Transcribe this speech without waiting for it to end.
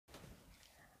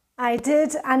I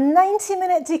did a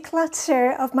 90-minute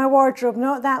declutter of my wardrobe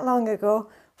not that long ago.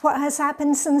 What has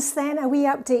happened since then? A wee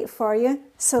update for you.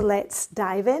 So let's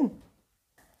dive in.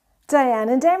 Diane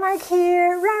in Denmark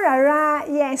here. Rah, rah, rah.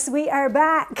 Yes, we are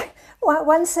back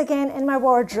once again in my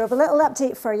wardrobe. A little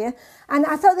update for you. And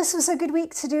I thought this was a good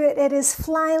week to do it. It is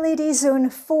Fly Lady Zone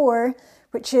 4,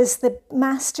 which is the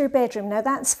master bedroom. Now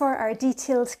that's for our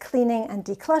detailed cleaning and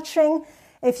decluttering.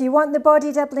 If you want the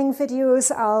body doubling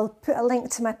videos, I'll put a link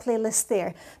to my playlist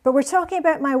there. But we're talking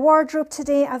about my wardrobe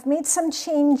today. I've made some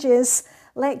changes,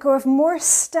 let go of more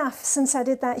stuff since I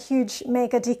did that huge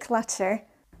mega declutter.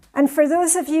 And for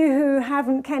those of you who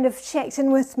haven't kind of checked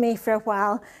in with me for a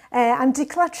while, I'm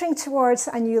decluttering towards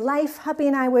a new life. Hubby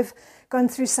and I, we've gone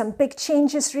through some big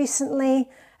changes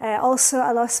recently. Also,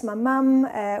 I lost my mum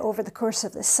over the course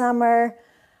of the summer.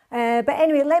 But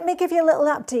anyway, let me give you a little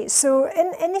update. So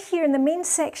in here, in the main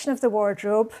section of the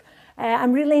wardrobe,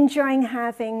 I'm really enjoying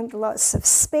having lots of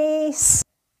space.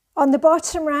 On the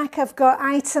bottom rack, I've got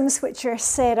items which are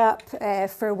set up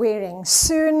for wearing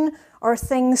soon, or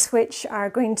things which are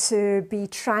going to be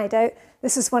tried out.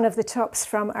 This is one of the tops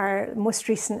from our most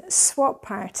recent swap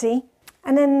party.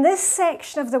 And in this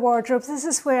section of the wardrobe, this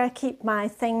is where I keep my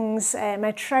things,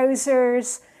 my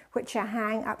trousers, which I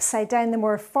hang upside down, the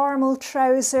more formal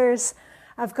trousers.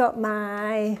 I've got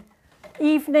my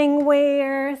evening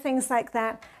wear, things like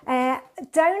that.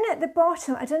 Down at the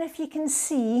bottom, I don't know if you can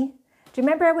see, do you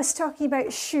remember I was talking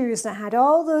about shoes and I had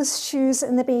all those shoes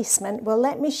in the basement? Well,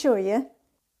 let me show you.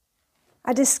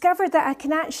 I discovered that I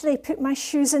can actually put my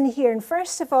shoes in here. And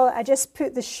first of all, I just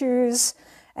put the shoes,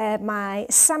 my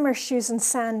summer shoes and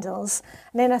sandals.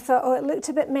 And then I thought, oh, it looked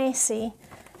a bit messy.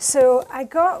 So I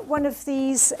got one of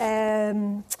these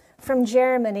from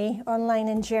Germany, online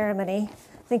in Germany.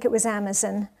 I think it was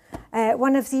Amazon.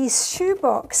 One of these shoe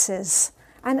boxes.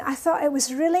 And I thought it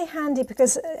was really handy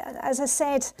because, as I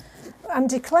said, I'm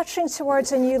decluttering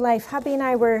towards a new life. Hubby and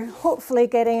I were hopefully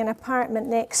getting an apartment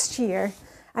next year.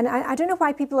 And I don't know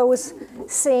why people always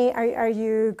say, are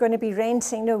you going to be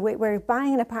renting? No, we're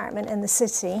buying an apartment in the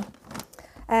city.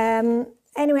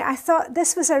 Anyway, I thought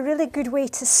this was a really good way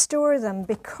to store them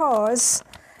because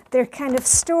they're kind of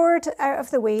stored out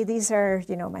of the way. These are,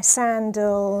 you know, my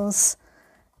sandals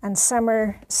and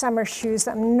summer shoes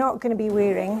that I'm not going to be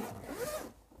wearing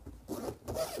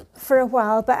for a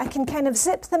while, but I can kind of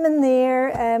zip them in there.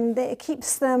 It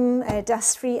keeps them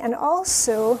dust-free, and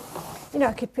also, you know,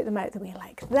 I could put them out the way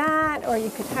like that, or you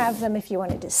could have them if you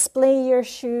want to display your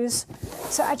shoes.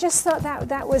 So I just thought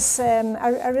that was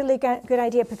a really good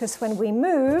idea, because when we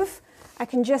move, I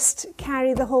can just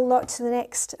carry the whole lot to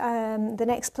the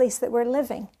next place that we're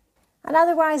living. And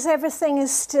otherwise, everything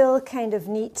is still kind of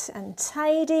neat and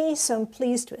tidy, so I'm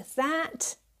pleased with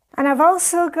that. And I've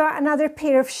also got another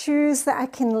pair of shoes that I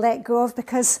can let go of,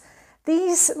 because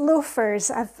these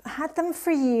loafers, I've had them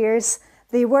for years.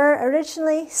 They were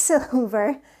originally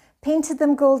silver, painted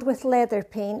them gold with leather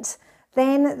paint.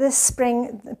 Then this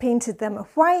spring painted them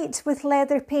white with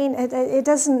leather paint. It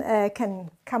doesn't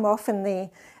can come off in the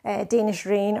Danish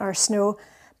rain or snow.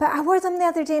 But I wore them the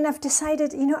other day and I've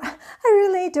decided, you know, I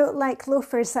really don't like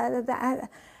loafers.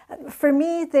 For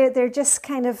me, they're just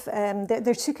kind of,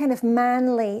 they're too kind of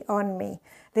manly on me.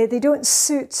 They don't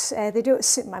suit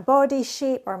my body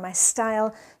shape or my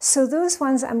style. So those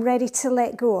ones I'm ready to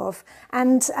let go of.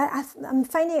 And I'm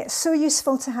finding it so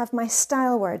useful to have my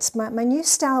style words. My new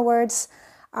style words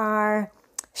are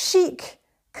chic,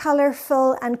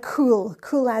 colourful and cool.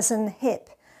 Cool as in hip.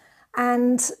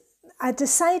 And I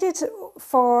decided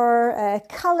for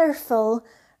colourful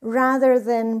rather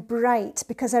than bright,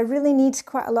 because I really need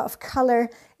quite a lot of colour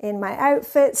in my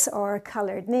outfits, or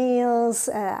coloured nails.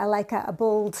 I like a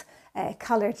bold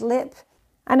coloured lip.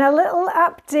 And a little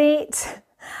update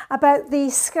about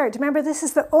the skirt. Remember, this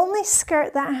is the only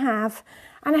skirt that I have.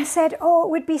 And I said, oh,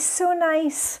 it would be so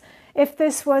nice if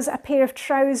this was a pair of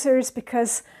trousers,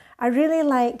 because I really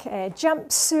like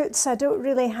jumpsuits. I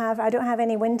don't have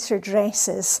any winter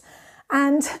dresses.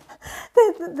 And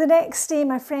the next day,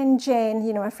 my friend Jen,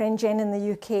 you know, my friend Jen in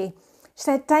the UK, she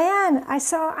said, Diane, I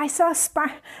saw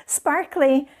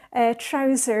sparkly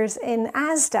trousers in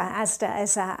Asda. Asda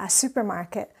is a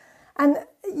supermarket. And,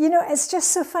 you know, it's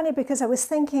just so funny, because I was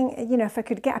thinking, you know, if I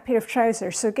could get a pair of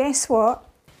trousers. So guess what?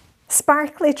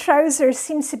 Sparkly trousers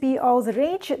seems to be all the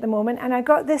rage at the moment, and I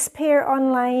got this pair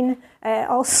online,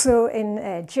 also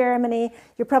in Germany.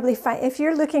 You'll probably find, if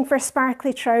you're looking for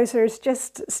sparkly trousers,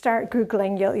 just start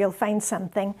Googling, you'll find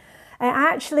something. I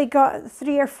actually got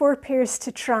 3 or 4 pairs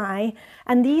to try,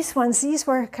 and these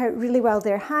work out really well.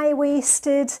 They're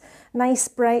high-waisted, nice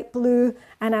bright blue,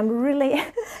 and I'm really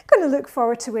going to look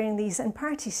forward to wearing these in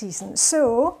party season.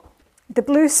 So The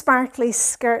blue sparkly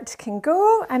skirt can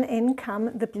go, and in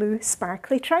come the blue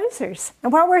sparkly trousers.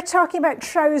 And while we're talking about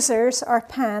trousers or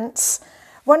pants,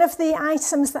 one of the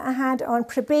items that I had on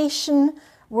probation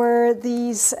were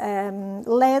these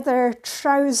leather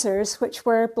trousers, which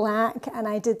were black, and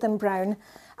I did them brown.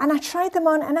 And I tried them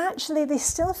on, and actually they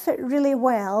still fit really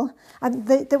well. And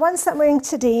the ones that I'm wearing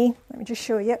today, let me just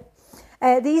show you.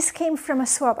 These came from a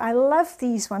swap. I love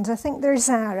these ones. I think they're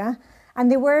Zara, and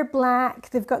they were black.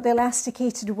 They've got the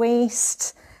elasticated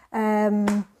waist.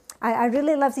 I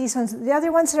really love these ones. The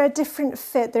other ones are a different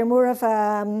fit. They're more of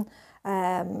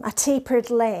a tapered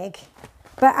leg.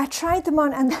 But I tried them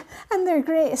on, and they're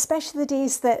great, especially the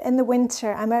days that in the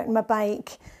winter I'm out on my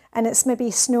bike and it's maybe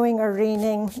snowing or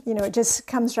raining, you know, it just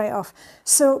comes right off.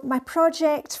 So my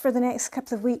project for the next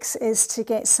couple of weeks is to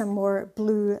get some more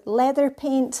blue leather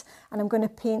paint, and I'm going to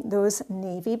paint those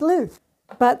navy blue.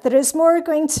 But there is more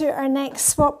going to our next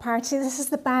swap party. This is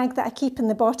the bag that I keep in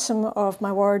the bottom of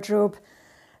my wardrobe.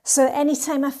 So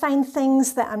anytime I find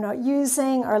things that I'm not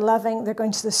using or loving, they're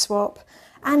going to the swap.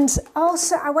 And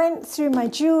also I went through my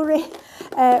jewellery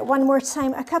one more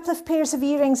time. A couple of pairs of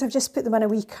earrings, I've just put them on a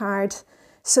wee card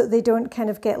so they don't kind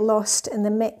of get lost in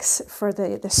the mix for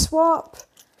the swap.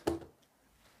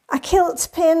 A kilt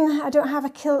pin. I don't have a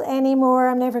kilt anymore.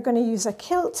 I'm never going to use a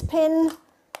kilt pin.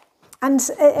 And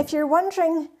if you're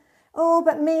wondering, oh,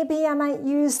 but maybe I might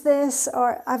use this,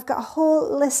 or I've got a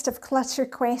whole list of clutter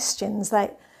questions.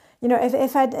 Like, you know,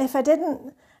 if I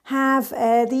didn't have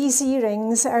these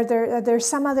earrings, are there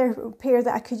some other pair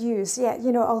that I could use? Yeah,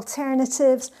 you know,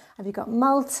 alternatives. Have you got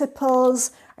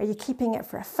multiples? Are you keeping it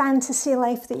for a fantasy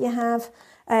life that you have?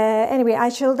 Anyway, I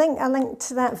shall link a link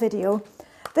to that video.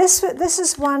 This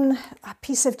is a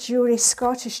piece of jewellery,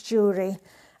 Scottish jewellery.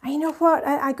 And you know what?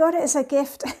 I got it as a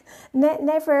gift.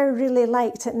 Never really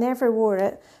liked it, never wore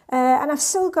it. And I've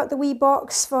still got the wee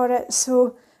box for it.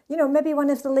 So, you know, maybe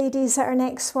one of the ladies at our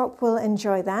next swap will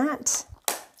enjoy that.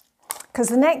 Because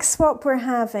the next swap we're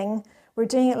having, we're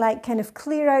doing it like kind of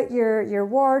clear out your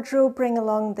wardrobe, bring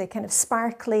along the kind of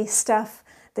sparkly stuff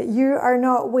that you are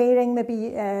not wearing. Maybe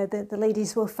the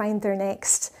ladies will find their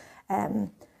next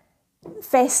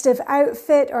festive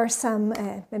outfit, or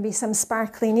maybe some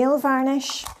sparkly nail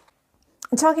varnish.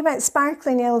 And talking about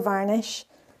sparkly nail varnish,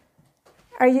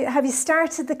 have you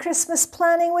started the Christmas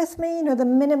planning with me? You know, the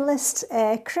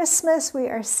Minimalist Christmas. We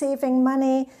are saving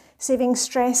money, saving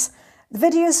stress. The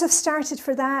videos have started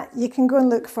for that. You can go and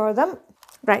look for them.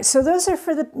 Right, so those are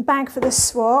for the bag for the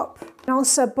swap. And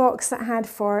also a box that I had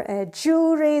for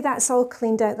jewellery. That's all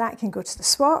cleaned out. That can go to the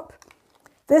swap.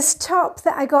 This top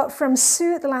that I got from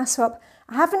Sue at the last swap,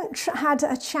 I haven't had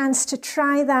a chance to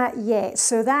try that yet.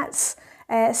 So that's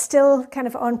still kind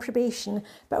of on probation.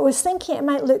 But I was thinking it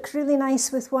might look really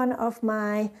nice with one of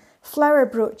my flower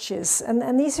brooches.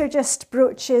 And these are just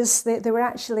brooches. They were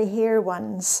actually hair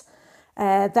ones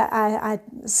that I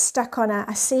stuck on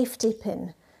a safety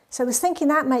pin. So I was thinking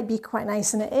that might be quite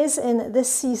nice. And it is in this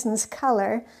season's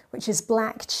colour, which is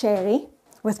black cherry,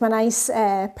 with my nice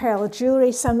pearl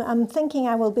jewellery. So I'm thinking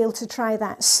I will be able to try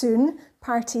that soon.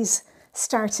 Party's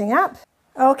starting up.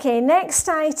 Okay, next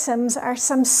items are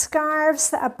some scarves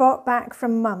that I bought back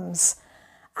from Mum's.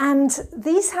 And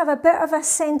these have a bit of a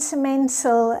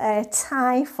sentimental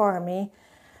tie for me.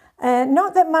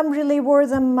 Not that Mum really wore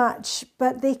them much,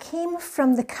 but they came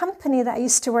from the company that I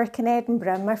used to work in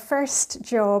Edinburgh. My first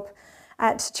job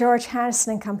at George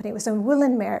Harrison and Company, it was in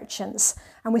woolen merchants,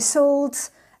 and we sold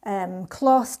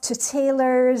cloth to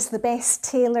tailors, the best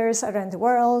tailors around the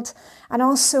world. And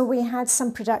also we had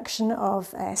some production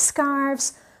of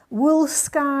scarves, wool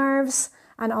scarves,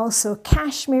 and also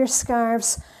cashmere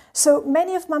scarves. So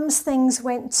many of Mum's things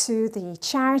went to the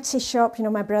charity shop. You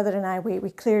know, my brother and I,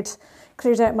 we cleared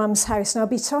out Mum's house. And I'll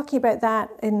be talking about that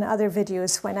in other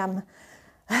videos when I'm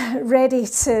ready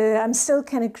to. I'm still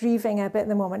kind of grieving a bit at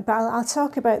the moment, but I'll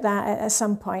talk about that at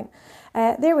some point.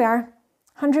 There we are.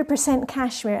 100%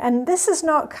 cashmere, and this is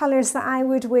not colours that I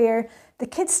would wear. The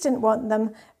kids didn't want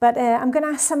them, but I'm going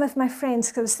to ask some of my friends,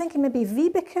 because I was thinking maybe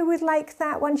Vibeke would like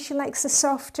that one. She likes the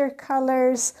softer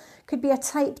colours. Could be a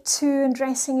type 2 in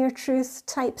Dressing Your Truth,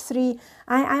 type 3.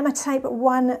 I'm a type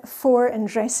 1-4 in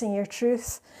Dressing Your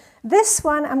Truth. This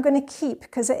one I'm going to keep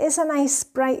because it is a nice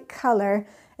bright colour.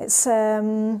 It's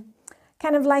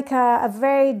kind of like a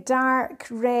very dark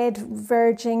red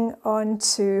verging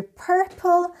onto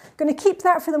purple. I'm going to keep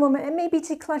that for the moment. It may be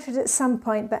decluttered at some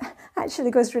point, but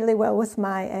actually goes really well with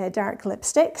my dark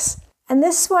lipsticks. And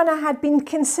this one I had been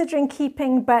considering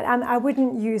keeping, but I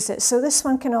wouldn't use it. So this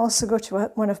one can also go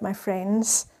to one of my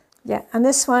friends. Yeah, and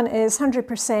this one is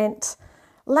 100%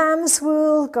 lamb's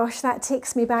wool. Gosh, that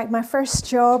takes me back. My first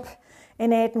job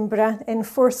in Edinburgh in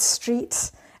 4th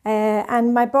Street.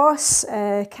 And my boss,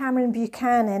 Cameron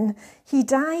Buchanan, he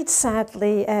died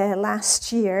sadly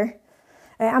last year.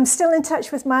 I'm still in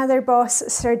touch with my other boss,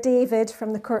 Sir David,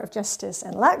 from the Court of Justice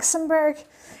in Luxembourg.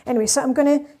 Anyway, so I'm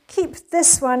going to keep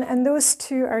this one, and those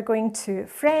two are going to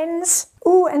friends.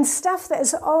 Oh, and stuff that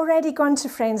has already gone to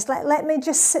friends. Let me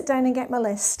just sit down and get my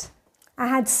list. I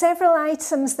had several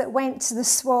items that went to the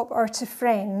swap or to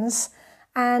friends.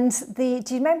 And do you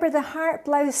remember the heart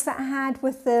blouse that I had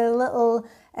with the little,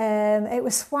 it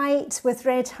was white with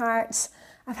red hearts.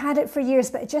 I've had it for years,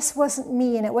 but it just wasn't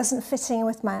me and it wasn't fitting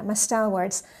with my style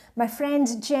words. My friend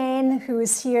Jen, who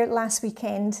was here last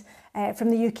weekend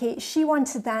from the UK, she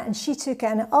wanted that and she took it.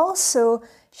 And also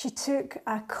she took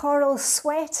a coral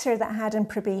sweater that I had in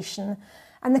probation.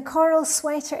 And the coral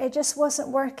sweater, it just wasn't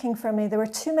working for me. There were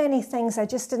too many things. I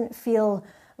just didn't feel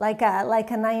like a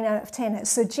 9 out of 10.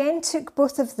 So Jen took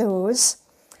both of those.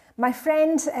 My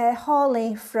friend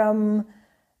Holly from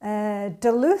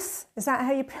Duluth, is that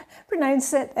how you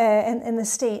pronounce it in the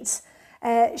States?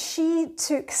 She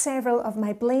took several of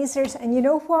my blazers, and you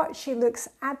know what? She looks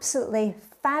absolutely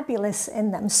fabulous in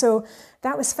them. So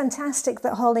that was fantastic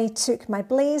that Holly took my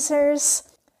blazers.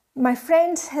 My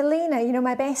friend Helena, you know,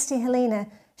 my bestie Helena,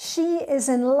 she is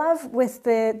in love with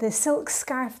the silk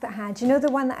scarf that I had. You know,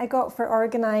 the one that I got for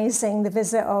organising the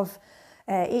visit of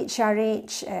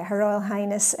HRH, Her Royal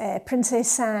Highness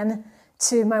Princess Anne,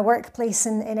 to my workplace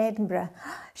in Edinburgh.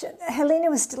 Helena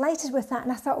was delighted with that,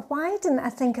 and I thought, why didn't I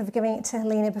think of giving it to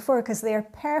Helena before? Because they are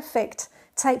perfect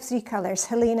type 3 colours.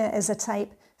 Helena is a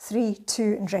type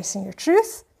 3-2 in Dressing Your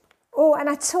Truth. Oh, and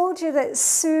I told you that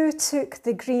Sue took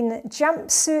the green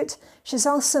jumpsuit. She's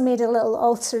also made a little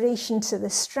alteration to the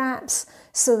straps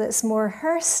so that it's more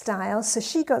her style. So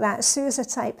she got that. Sue's a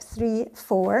type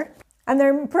 3-4. And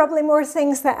there are probably more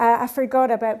things that I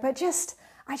forgot about, but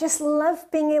I just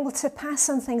love being able to pass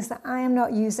on things that I am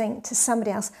not using to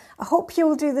somebody else. I hope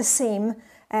you'll do the same.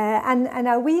 And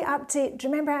a wee update, do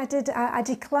you remember I did a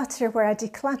declutter where I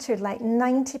decluttered like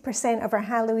 90% of our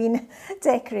Halloween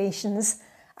decorations.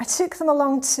 I took them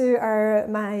along to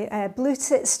my Blue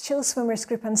Tits Chill Swimmers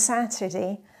group on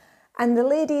Saturday, and the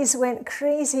ladies went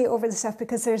crazy over the stuff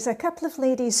because there's a couple of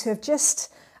ladies who have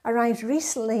just arrived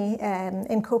recently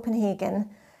in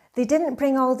Copenhagen. They didn't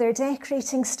bring all their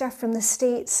decorating stuff from the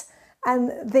States,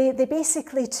 and they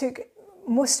basically took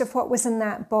most of what was in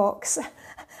that box.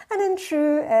 And in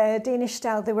true Danish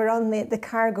style, they were on the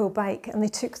cargo bike and they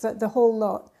took the whole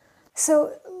lot.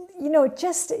 So, you know,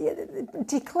 just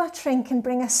decluttering can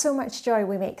bring us so much joy.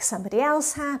 We make somebody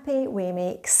else happy, we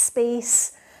make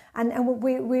space, and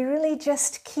we really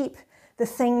just keep the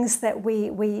things that we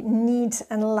need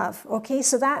and love. Okay,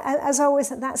 so that, as always,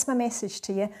 that's my message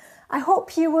to you. I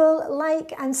hope you will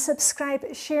like and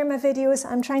subscribe, share my videos.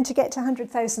 I'm trying to get to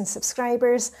 100,000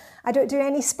 subscribers. I don't do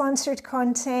any sponsored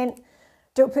content.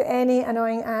 Don't put any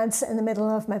annoying ads in the middle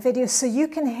of my videos. So you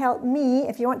can help me.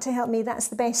 If you want to help me, that's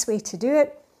the best way to do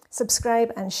it.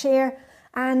 Subscribe and share.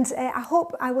 And I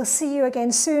hope I will see you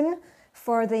again soon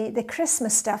for the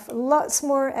Christmas stuff. Lots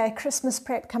more Christmas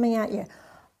prep coming at you.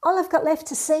 All I've got left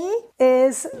to say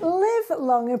is live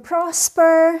long and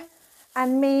prosper.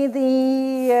 And may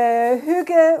the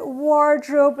hygge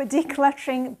wardrobe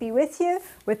decluttering be with you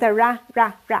with a ra,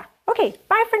 ra, ra. Okay,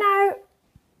 bye for now.